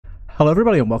Hello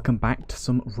everybody and welcome back to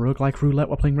some Roguelike Roulette.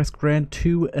 We're playing Risk Rain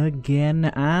 2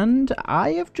 again, and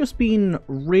I have just been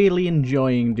really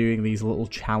enjoying doing these little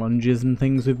challenges and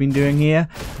things we've been doing here.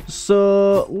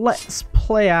 So let's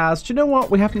play as, do you know what,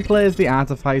 we haven't played as the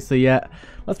Artificer yet.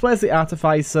 Let's play as the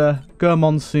Artificer, go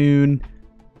Monsoon.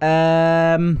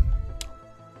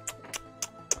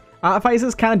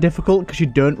 Artificer's kind of difficult because you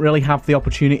don't really have the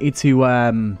opportunity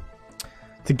to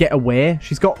get away.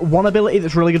 She's got one ability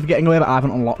that's really good for getting away, but I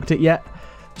haven't unlocked it yet.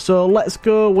 So let's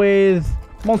go with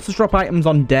monsters drop items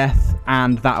on death,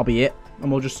 and that'll be it.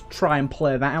 And we'll just try and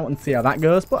play that out and see how that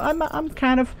goes. But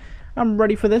I'm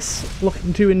ready for this.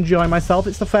 Looking to enjoy myself.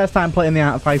 It's the first time playing the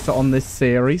Artificer on this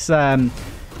series.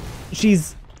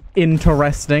 She's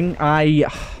interesting.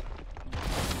 As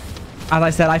I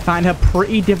said, I find her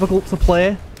pretty difficult to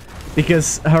play,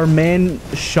 because her main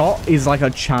shot is like a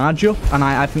charge up, and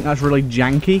I think that's really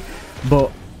janky.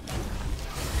 But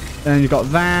then you've got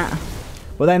that.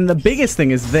 But then the biggest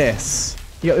thing is this.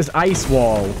 You got this ice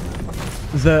wall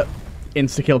that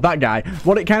insta-killed that guy.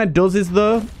 What it kind of does is,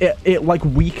 though, it like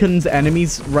weakens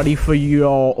enemies ready for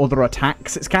your other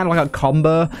attacks. It's kind of like a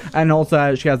combo. And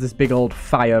also she has this big old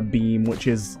fire beam, which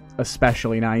is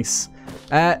especially nice.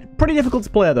 Pretty difficult to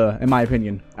play, though, in my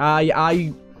opinion.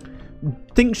 I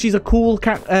think she's a cool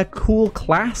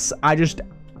class.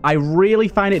 I really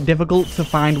find it difficult to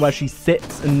find where she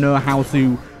sits and know how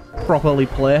to properly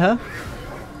play her.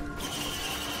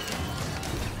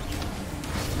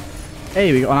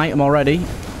 Hey, we got an item already.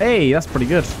 Hey, that's pretty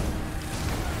good.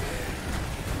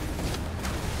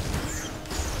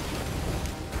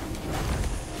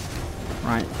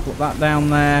 Right, put that down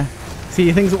there.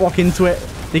 See, things that walk into it,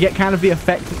 they get kind of the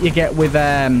effect that you get with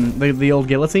the old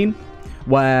guillotine,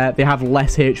 where they have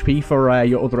less HP for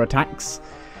your other attacks.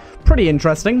 Pretty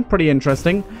interesting, pretty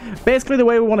interesting. Basically, the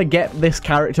way we want to get this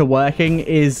character working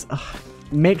is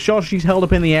make sure she's held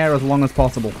up in the air as long as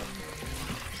possible.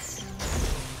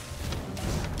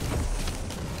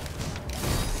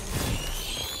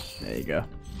 There you go.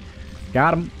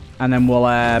 Got him. And then we'll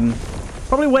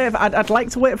probably wait. I'd like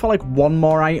to wait for like one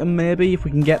more item, maybe, if we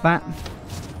can get that.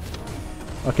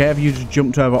 Okay, have you just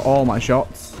jumped over all my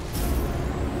shots?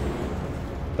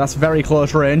 That's very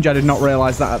close range. I did not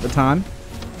realize that at the time.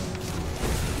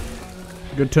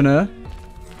 Good to know.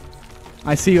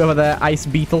 I see you over there, Ice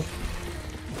Beetle.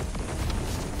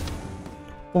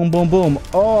 Boom, boom, boom.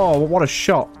 Oh, what a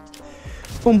shot.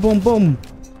 Boom, boom, boom.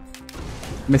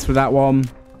 Missed with that one.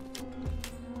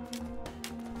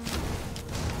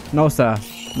 No, sir.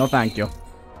 No, thank you.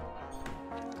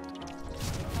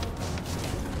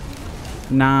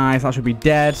 Nice. That should be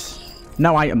dead.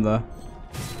 No item, though.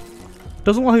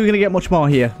 Doesn't look like we're going to get much more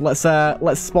here. Let's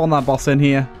spawn that boss in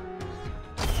here.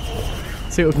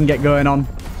 See what we can get going on.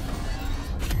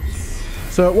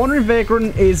 So, Wandering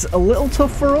Vagrant is a little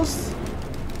tough for us.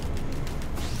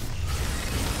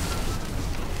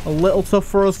 A little tough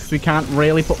for us because we can't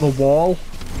really put the wall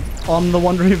on the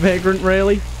Wandering Vagrant,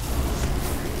 really.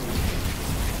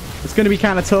 It's going to be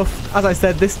kind of tough. As I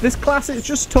said, this class is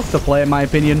just tough to play, in my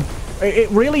opinion. It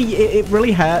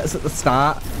really hurts at the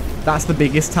start. That's the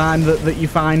biggest time that you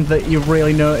find that you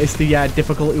really notice the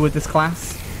difficulty with this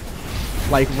class.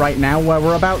 Like right now, where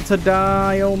we're about to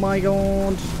die. Oh my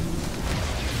god.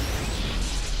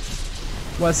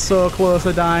 We're so close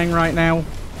to dying right now.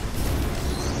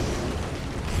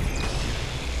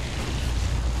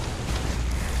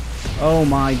 Oh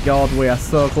my god, we are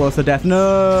so close to death.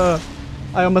 No!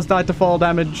 I almost died to fall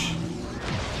damage.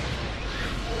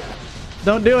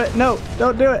 Don't do it. No,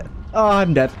 don't do it. Oh,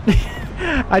 I'm dead.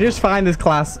 I just find this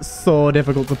class so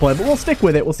difficult to play, but we'll stick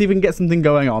with it. We'll see if we can get something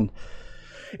going on.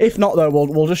 If not, though,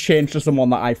 we'll just change to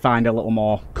someone that I find a little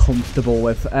more comfortable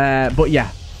with. But yeah,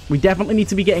 we definitely need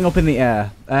to be getting up in the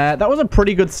air. That was a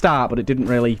pretty good start, but it didn't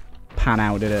really pan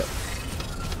out, did it?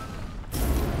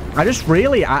 I just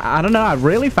really, I don't know, I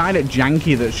really find it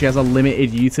janky that she has a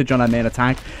limited usage on her main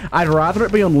attack. I'd rather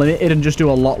it be unlimited and just do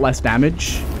a lot less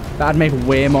damage. That'd make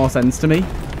way more sense to me.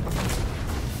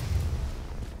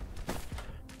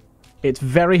 It's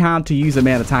very hard to use a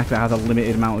main attack that has a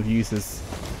limited amount of uses.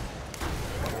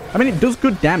 I mean, it does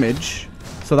good damage,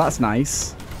 so that's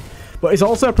nice. But it's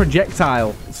also a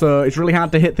projectile, so it's really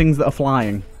hard to hit things that are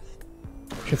flying.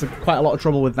 There's quite a lot of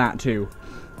trouble with that, too.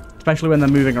 Especially when they're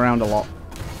moving around a lot.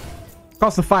 Of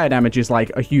course, the fire damage is,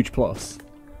 like, a huge plus.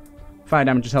 Fire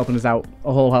damage is helping us out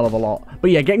a whole hell of a lot.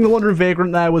 But yeah, getting the Wandering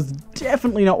Vagrant there was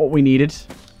definitely not what we needed.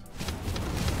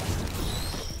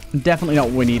 Definitely not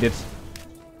what we needed.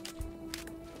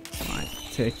 Right,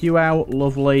 take you out.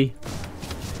 Lovely.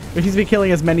 We need to be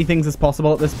killing as many things as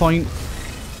possible at this point.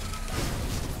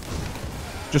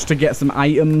 Just to get some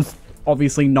items.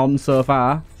 obviously none so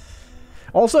far.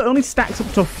 Also, it only stacks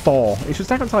up to 4. It should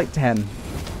stack up to like 10.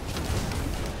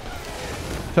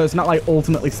 So it's not like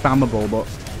ultimately spammable, but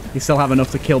you still have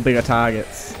enough to kill bigger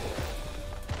targets.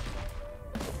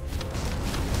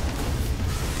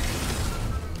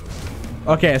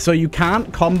 Okay, so you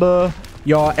can't combo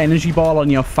your energy ball on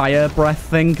your fire breath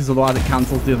thing, because otherwise it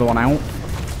cancels the other one out.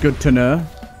 Good to know.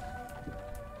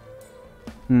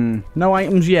 No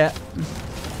items yet.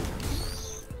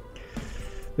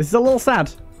 This is a little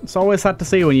sad. It's always sad to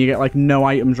see when you get like no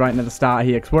items right near the start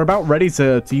here, because we're about ready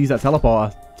to use that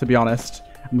teleporter, to be honest.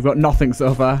 And we've got nothing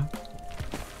so far.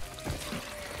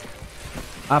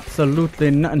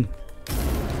 Absolutely nothing.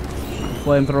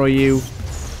 Flamethrower you.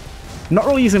 I'm not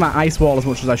really using my ice wall as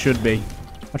much as I should be.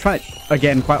 I try it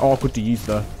again, quite awkward to use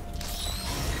though.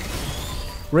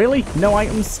 Really? No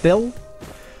items still?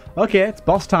 Okay, it's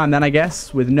boss time then, I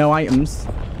guess, with no items.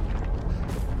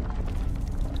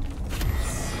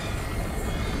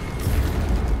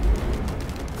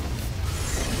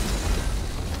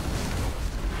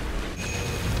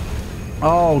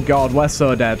 Oh god, we're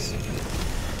so dead.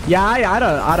 Yeah, I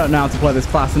don't know how to play this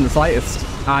class in the slightest.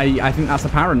 I think that's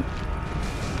apparent.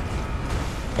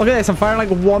 Look at this, I'm firing like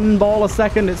 1 ball a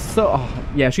second. It's so... Oh,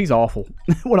 yeah, she's awful.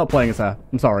 We're not playing as her.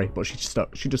 I'm sorry, but she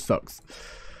just sucks.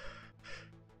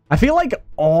 I feel like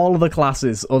all of the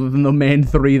classes, other than the main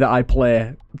 3 that I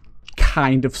play,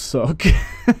 kind of suck.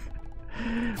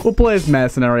 We'll play as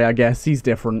Mercenary, I guess. He's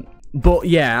different. But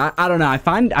yeah, I don't know. I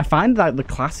find that the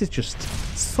classes just...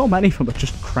 So many of them are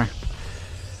just crap.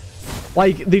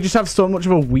 Like, they just have so much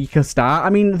of a weaker start. I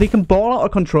mean, they can ball out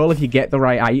of control if you get the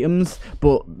right items,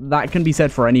 but that can be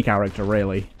said for any character,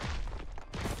 really.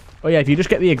 Oh yeah, if you just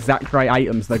get the exact right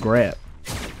items, they're great.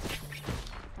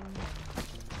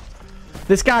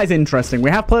 This guy's interesting. We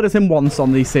have played as him once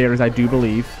on the series, I do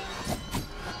believe.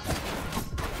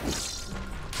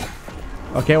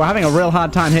 Okay, we're having a real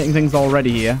hard time hitting things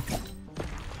already here.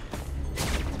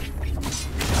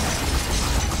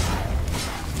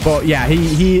 But yeah,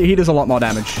 he does a lot more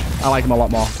damage. I like him a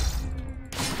lot more.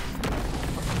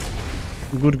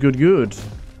 Good.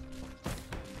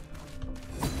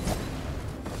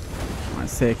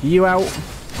 Let's take you out.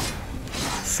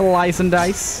 Slice and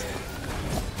dice.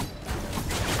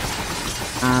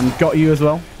 And got you as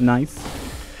well. Nice.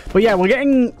 But yeah, we're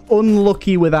getting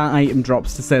unlucky with our item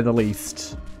drops, to say the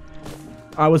least.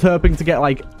 I was hoping to get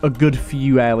like a good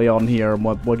few early on here, and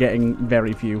we're getting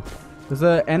very few. There's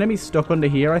an enemy stuck under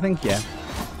here, I think. Yeah.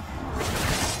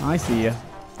 I see you.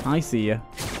 I see you.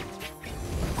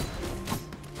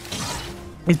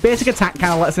 His basic attack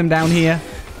kind of lets him down here.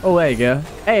 Oh, there you go.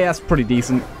 Hey, that's pretty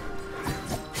decent.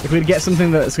 If we'd get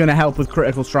something that's going to help with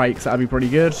critical strikes, that'd be pretty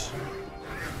good.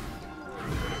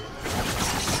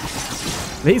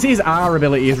 His R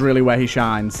ability is really where he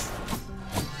shines.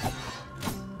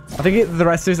 I think the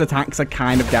rest of his attacks are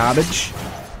kind of garbage.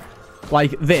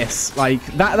 Like this, like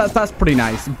that's pretty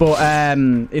nice, but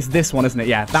it's this one, isn't it?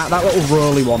 Yeah, that little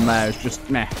rolly one there is just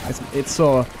meh. It's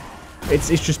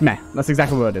just meh. That's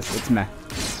exactly what it is. It's meh.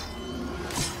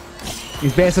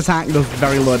 His base attack does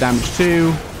very low damage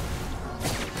too.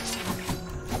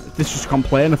 This is just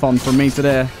complain-a-thon from me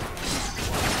today.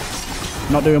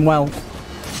 Not doing well.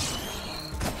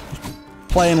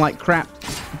 Playing like crap.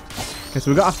 Okay,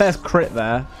 so we got our first crit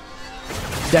there.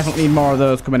 Definitely need more of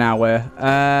those coming our way.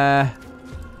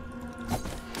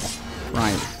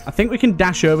 Right. I think we can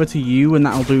dash over to you and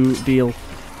that'll deal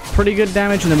pretty good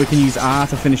damage, and then we can use R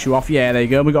to finish you off. Yeah, there you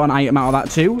go. We got an item out of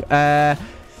that too.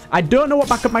 I don't know what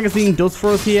backup magazine does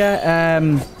for us here.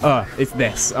 Oh, it's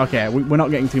this. Okay, we're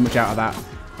not getting too much out of that.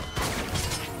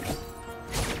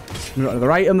 We've got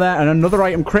another item there, and another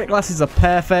item. Crit glasses are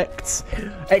perfect.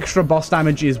 Extra boss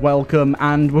damage is welcome,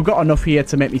 and we've got enough here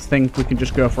to make me think we can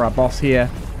just go for our boss here.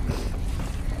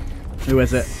 Who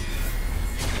is it?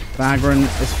 Vagrant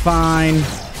is fine.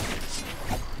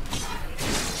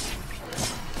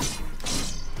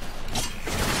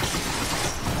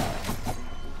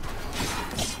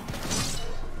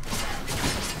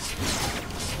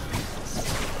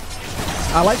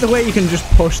 I like the way you can just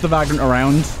push the Vagrant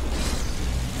around.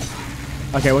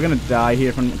 Okay, we're gonna die here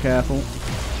if I'm not careful.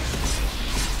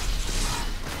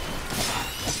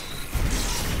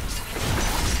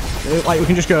 Like, we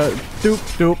can just go doop,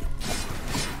 doop.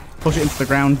 Push it into the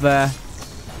ground there.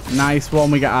 Nice one.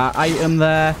 We got our item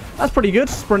there. That's pretty good.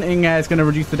 Sprinting is going to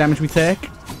reduce the damage we take.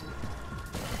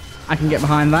 I can get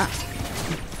behind that.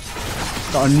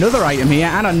 Got another item here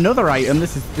and another item.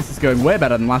 This is going way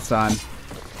better than last time.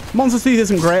 Monster Speed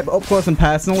isn't great, but up close and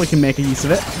personal, we can make a use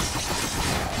of it.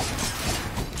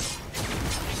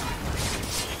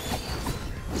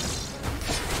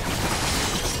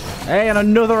 Hey, and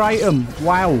another item.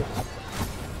 Wow.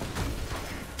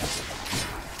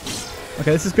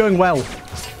 Okay, this is going well.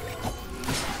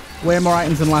 Way more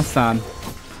items than last time.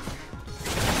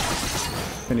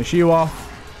 Finish you off.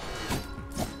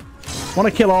 Want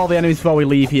to kill all the enemies before we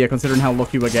leave here, considering how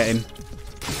lucky we're getting.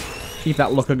 Keep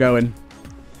that luck going.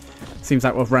 Seems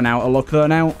like we've run out of luck though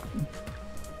now.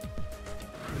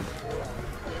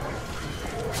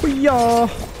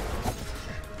 Booyah!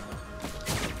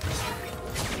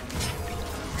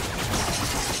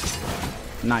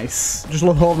 Nice. Just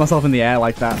love holding myself in the air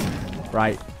like that.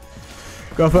 Right.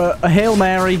 Go for a Hail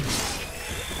Mary.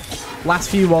 Last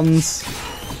few ones.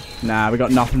 Nah, we got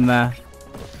nothing there.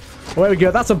 Well, there we go.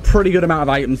 That's a pretty good amount of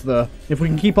items, though. If we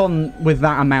can keep on with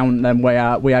that amount, then we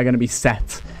are going to be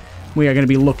set. We are going to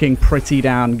be looking pretty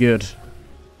darn good.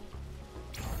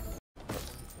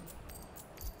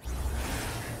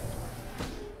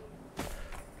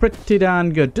 Pretty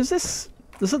darn good. Does this...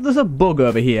 There's a bug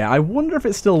over here. I wonder if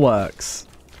it still works.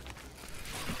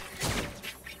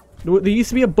 There used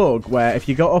to be a bug where if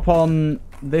you got up on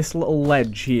this little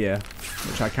ledge here,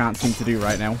 which I can't seem to do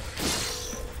right now.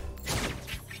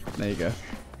 There you go.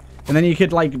 And then you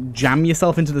could, like, jam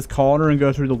yourself into this corner and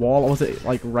go through the wall. Or was it,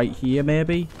 like, right here,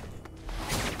 maybe?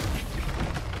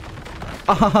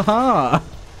 Ah!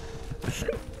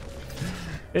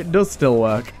 It does still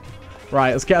work.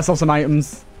 Right, let's get ourselves some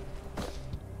items.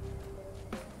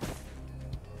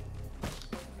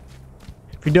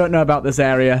 If you don't know about this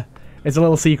area, it's a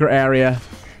little secret area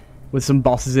with some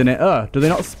bosses in it. Oh, do they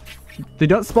not... They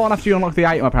don't spawn after you unlock the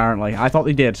item, apparently. I thought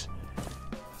they did.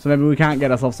 So maybe we can't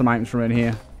get ourselves some items from in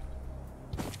here.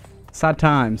 Sad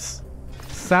times.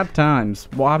 Sad times.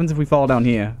 What happens if we fall down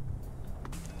here?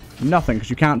 Nothing,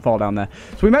 because you can't fall down there.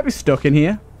 So we might be stuck in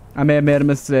here. I may have made a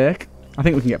mistake. I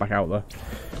think we can get back out, though.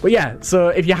 But yeah, so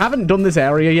if you haven't done this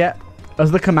area yet,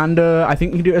 as the commander, I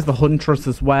think you can do it as the huntress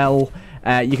as well.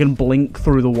 You can blink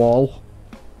through the wall.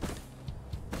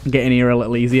 Get in here a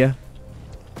little easier.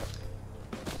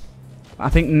 I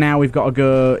think now we've got to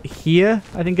go here,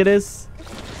 I think it is.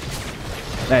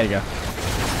 There you go.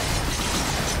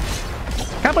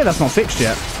 Can't believe that's not fixed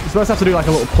yet. You're supposed to have to do like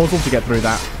a little puzzle to get through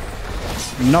that.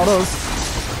 Not us.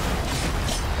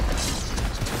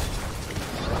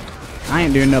 I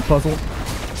ain't doing no puzzle.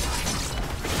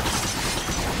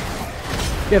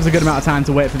 Gives a good amount of time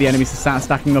to wait for the enemies to start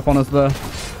stacking up on us though.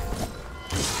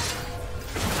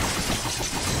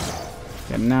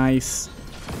 Yeah, nice.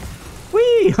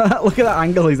 Whee! Look at that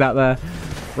angle he's at there.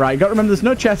 Right, got to remember there's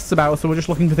no chests about, so we're just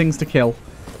looking for things to kill.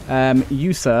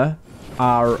 You, sir,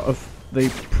 are of the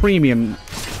premium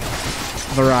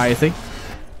variety.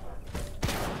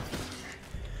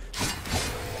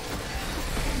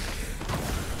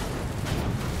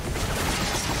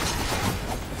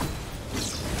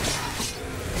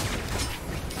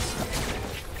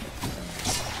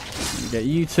 Get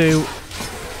you two.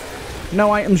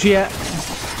 No items yet.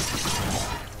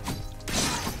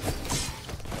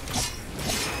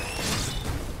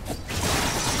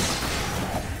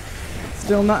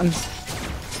 Still nothing.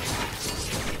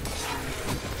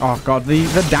 Oh god,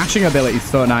 the dashing ability is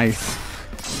so nice.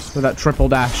 With that triple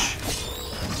dash.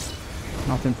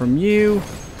 Nothing from you.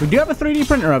 We do have a 3D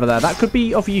printer over there. That could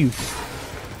be of use.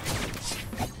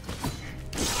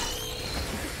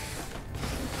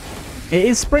 It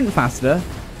is sprint faster.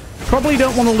 Probably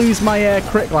don't want to lose my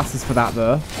crit glasses for that,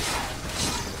 though.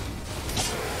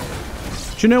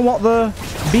 Do you know what, though?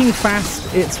 Being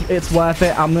fast, it's worth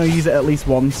it. I'm going to use it at least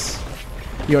once.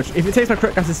 If it takes my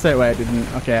crit glasses straight away, it didn't.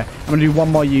 Okay, I'm going to do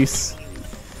one more use.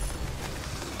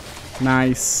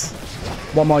 Nice.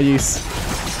 One more use.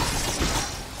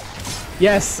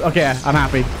 Yes, okay, I'm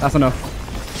happy. That's enough.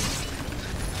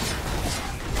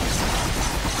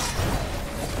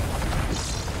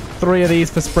 Three of these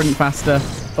for sprint faster.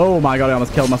 Oh my god, I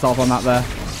almost killed myself on that there.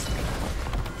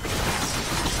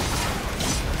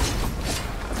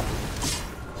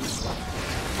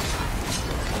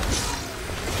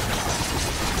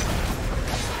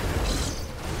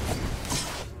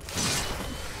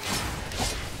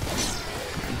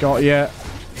 Got you.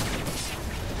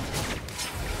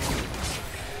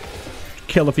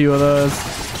 Kill a few of those.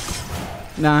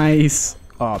 Nice.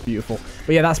 Oh, beautiful.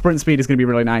 But yeah, that sprint speed is going to be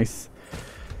really nice.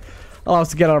 Allow us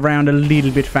to get around a little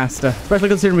bit faster, especially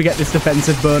considering we get this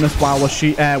defensive bonus while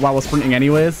we're sprinting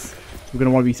anyways. We're going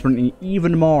to want to be sprinting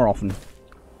even more often.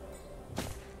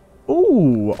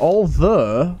 Ooh,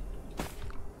 although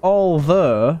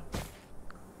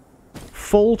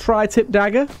full tri-tip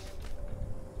dagger.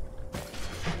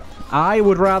 I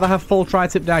would rather have full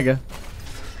tri-tip dagger.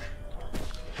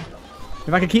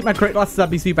 If I could keep my crit glasses,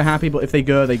 I'd be super happy, but if they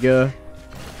go, they go.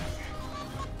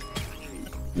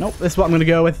 Nope, this is what I'm going to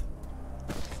go with.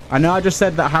 I know I just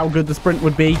said that how good the sprint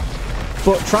would be,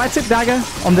 but tri-tip dagger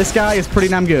on this guy is pretty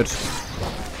damn good.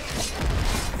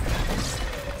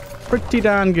 Pretty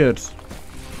darn good.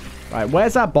 Right,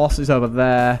 where's our boss? It's over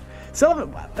there. So,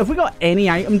 have we got any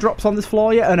item drops on this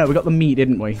floor yet? Oh no, we got the meat,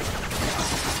 didn't we?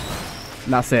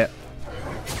 And that's it.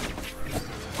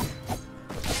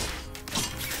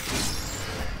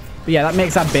 But yeah, that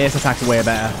makes that base attack way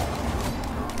better.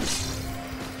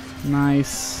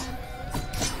 Nice.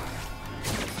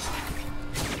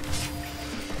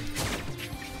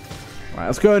 Right,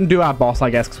 let's go and do our boss,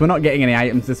 I guess, because we're not getting any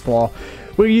items this floor.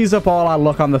 We'll use up all our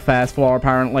luck on the first floor,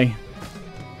 apparently.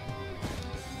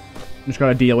 Just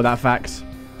gotta deal with that fact.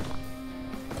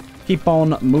 Keep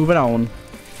on moving on.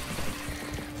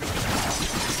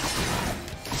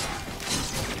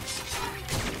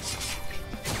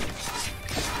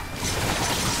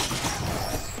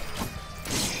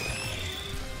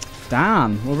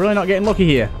 Damn, we're really not getting lucky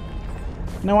here.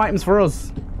 No items for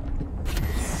us.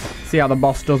 See how the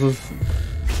boss does us.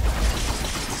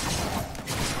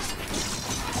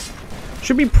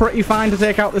 Should be pretty fine to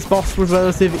take out this boss with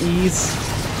relative ease.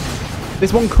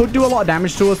 This one could do a lot of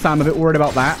damage to us, so I'm a bit worried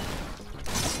about that.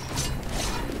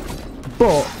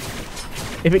 But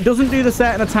if it doesn't do the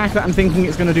certain attack that I'm thinking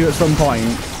it's going to do at some point,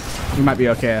 we might be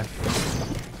okay.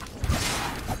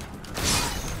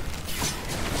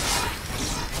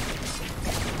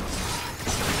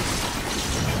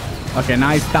 Okay,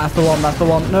 nice. That's the one. That's the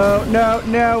one. No, no,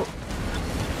 no.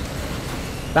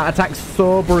 That attack's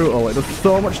so brutal. It does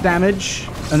so much damage,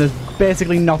 and there's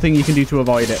basically nothing you can do to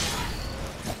avoid it.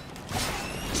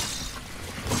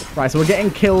 Right, so we're getting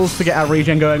kills to get our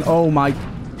regen going. Oh my...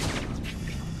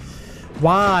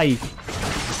 Why?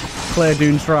 Clear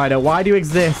Dune Strider, why do you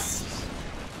exist?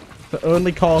 To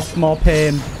only cause more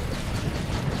pain.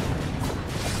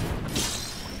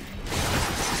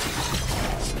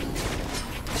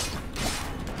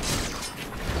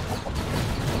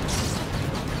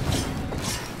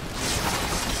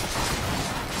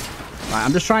 Right,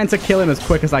 I'm just trying to kill him as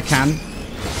quick as I can.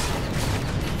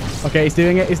 Okay, he's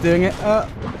doing it, he's doing it.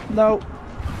 No.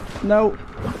 No.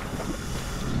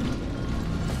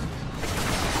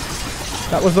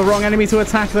 That was the wrong enemy to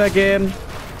attack their game.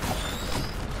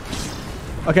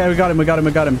 Okay, we got him, we got him,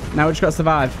 we got him. Now we just got to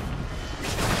survive.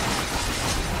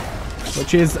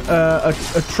 Which is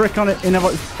a trick on it in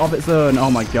of its own.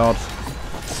 Oh my god.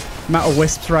 I'm out of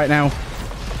wisps right now.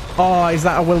 Oh, is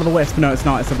that a will-o'-the-wisp? No, it's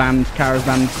not. It's a band. Kara's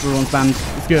band. Everyone's band.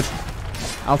 It's good.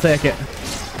 I'll take it.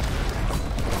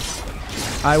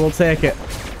 I will take it.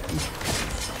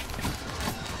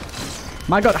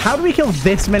 My god, how do we kill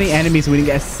this many enemies and we didn't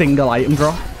get a single item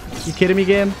drop? You kidding me,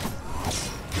 game?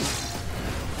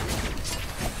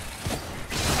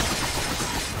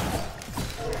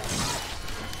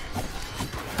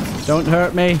 Don't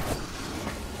hurt me.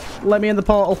 Let me in the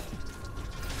portal.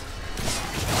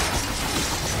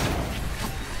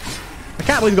 I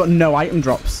can't believe we've got no item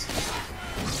drops.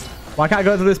 Why can't I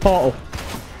go through this portal?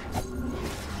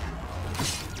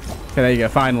 Okay, there you go,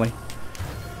 finally.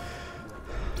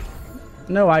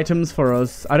 No items for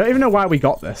us. I don't even know why we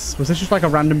got this. Was this just like a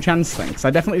random chance thing? Because I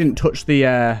definitely didn't touch the,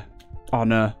 Oh,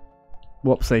 no.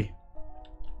 Whoopsie.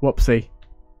 Whoopsie.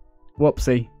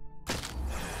 Whoopsie.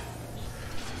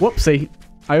 Whoopsie.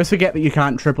 I always forget that you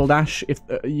can't triple dash. If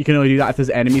you can only do that if there's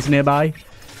enemies nearby.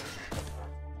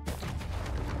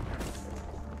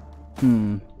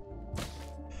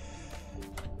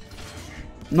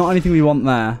 Not anything we want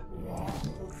there.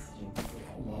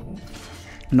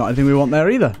 Not anything we want there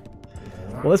either.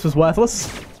 Well, this was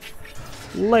worthless.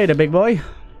 Later, big boy.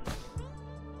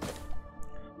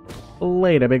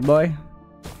 Later, big boy.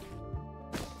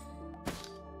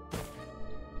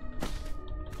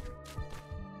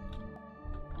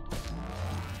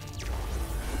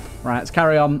 Right, let's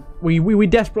carry on. We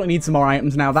desperately need some more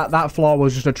items now. That floor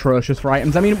was just atrocious for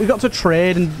items. I mean, we got to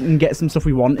trade and get some stuff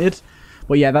we wanted.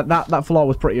 But yeah, that floor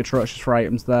was pretty atrocious for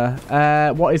items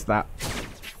there. What is that?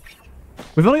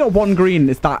 We've only got one green.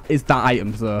 Is that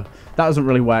item, so that doesn't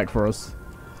really work for us.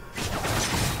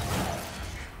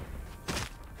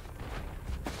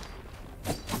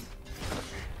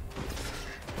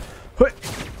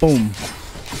 Boom.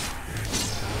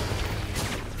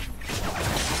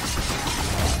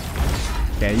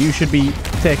 Okay, you should be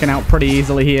taken out pretty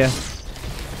easily here.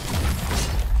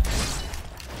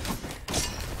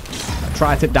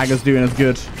 Tri-tip dagger's doing us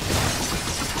good.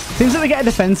 Seems like we get a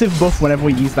defensive buff whenever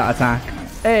we use that attack.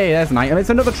 Hey, there's an item. It's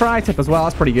another tri-tip as well.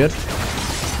 That's pretty good.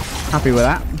 Happy with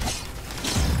that.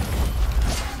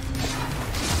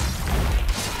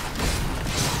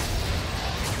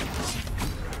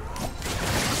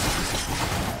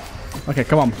 Okay,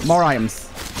 come on. More items.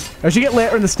 As you get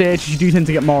later in the stage, you do tend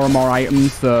to get more and more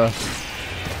items, so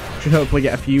should hopefully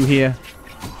get a few here.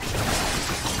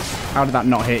 How did that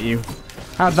not hit you?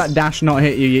 How did that dash not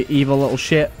hit you, you evil little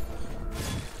shit?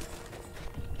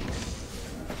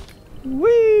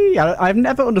 Whee! I've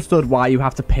never understood why you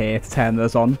have to pay to turn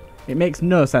those on. It makes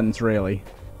no sense, really.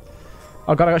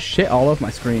 Oh god, I got shit all over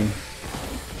my screen.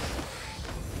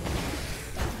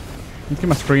 Let's give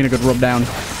my screen a good rub down.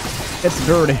 It's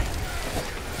dirty.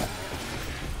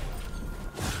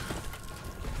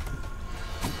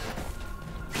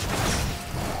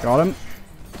 Got him.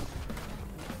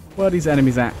 Where are these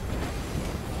enemies at?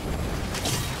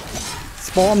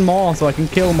 Spawn more so I can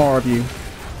kill more of you.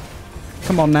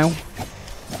 Come on now.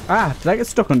 Ah, did I get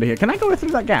stuck under here? Can I go through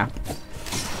that gap?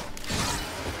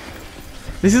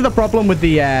 This is the problem with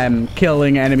the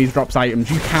killing enemies drops items.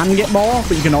 You can get more,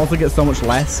 but you can also get so much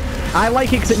less. I like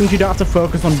it because it means you don't have to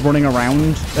focus on running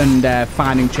around and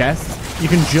finding chests. You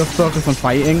can just focus on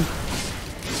fighting.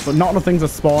 But not enough things are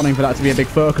spawning for that to be a big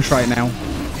focus right now.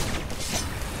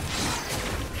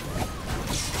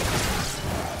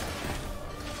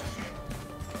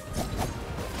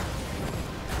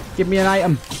 Give me an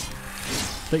item.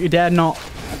 Don't you dare not.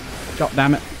 God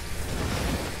damn it.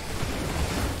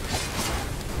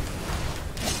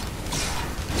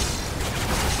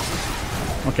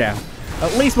 Okay.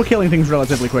 At least we're killing things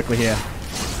relatively quickly here.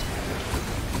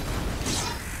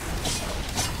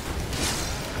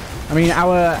 I mean,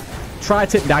 our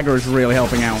tri-tip dagger is really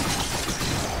helping out.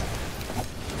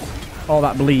 All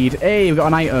that bleed. Hey, we've got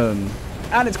an item.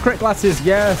 And it's crit glasses.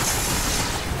 Yes.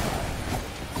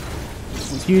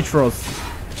 It's huge for us.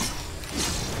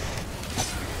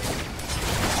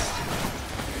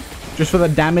 Just for the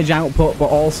damage output, but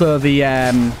also the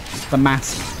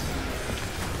mask.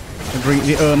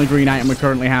 The only green item we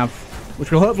currently have.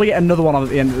 Which we'll hopefully get another one of at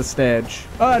the end of the stage.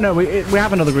 Oh no, we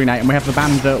have another green item. We have the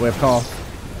band, don't we, of course.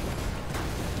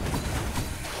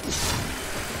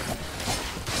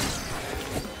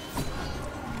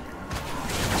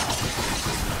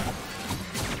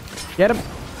 Get him.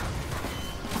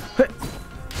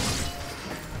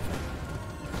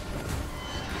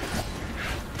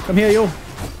 Come here, you.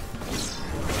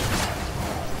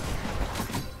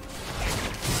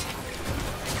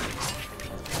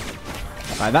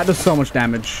 Right, that does so much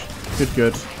damage.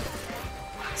 Good.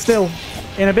 Still,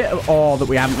 in a bit of awe that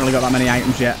we haven't really got that many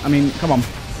items yet. I mean, come on.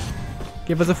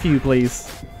 Give us a few, please.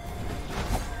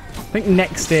 I think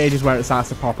next stage is where it starts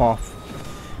to pop off.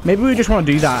 Maybe we just want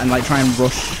to do that and like try and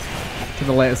rush to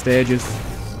the later stages.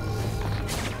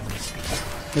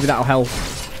 Maybe that'll help.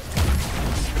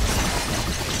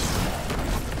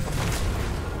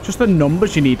 Just the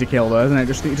numbers you need to kill though, isn't it? It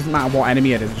doesn't matter what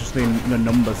enemy it is, it's just the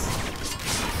numbers.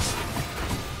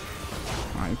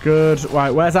 Alright, good. Right,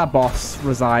 where's our boss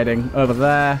residing? Over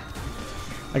there.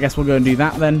 I guess we'll go and do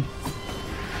that then.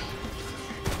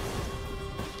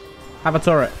 Have a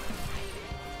turret.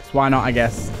 'Cause why not, I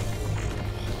guess.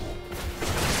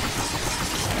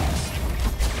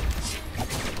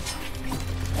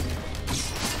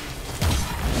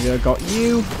 There we go, got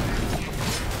you.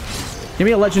 Give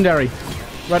me a legendary.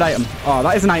 Red item. Oh,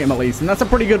 that is an item at least. And that's a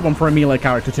pretty good one for a melee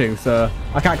character too. So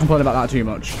I can't complain about that too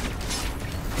much.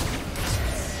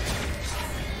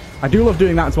 I do love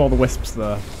doing that to all the wisps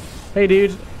though. Hey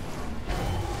dude.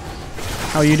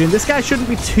 How are you doing? This guy shouldn't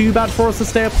be too bad for us to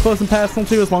stay up close and personal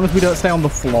to, as long as we don't stay on the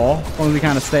floor. As long as we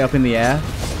kind of stay up in the air.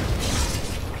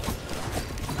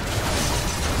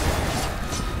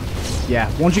 Yeah,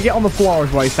 once you get on the floor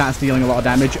is where he starts dealing a lot of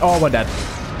damage. Oh, we're dead.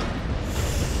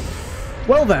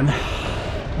 Well then,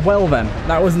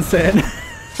 that was insane.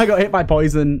 I got hit by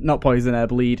poison, not poison,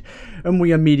 bleed, and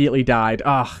we immediately died.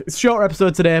 It's a shorter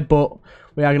episode today, but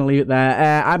we are going to leave it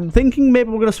there. I'm thinking maybe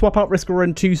we're going to swap out Risk of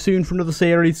Rain 2 soon for another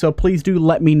series, so please do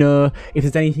let me know if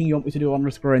there's anything you want me to do on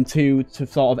Risk of Rain 2 to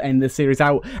sort of end this series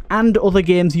out, and other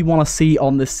games you want to see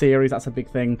on this series. That's a big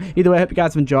thing. Either way, I hope you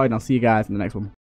guys have enjoyed, and I'll see you guys in the next one.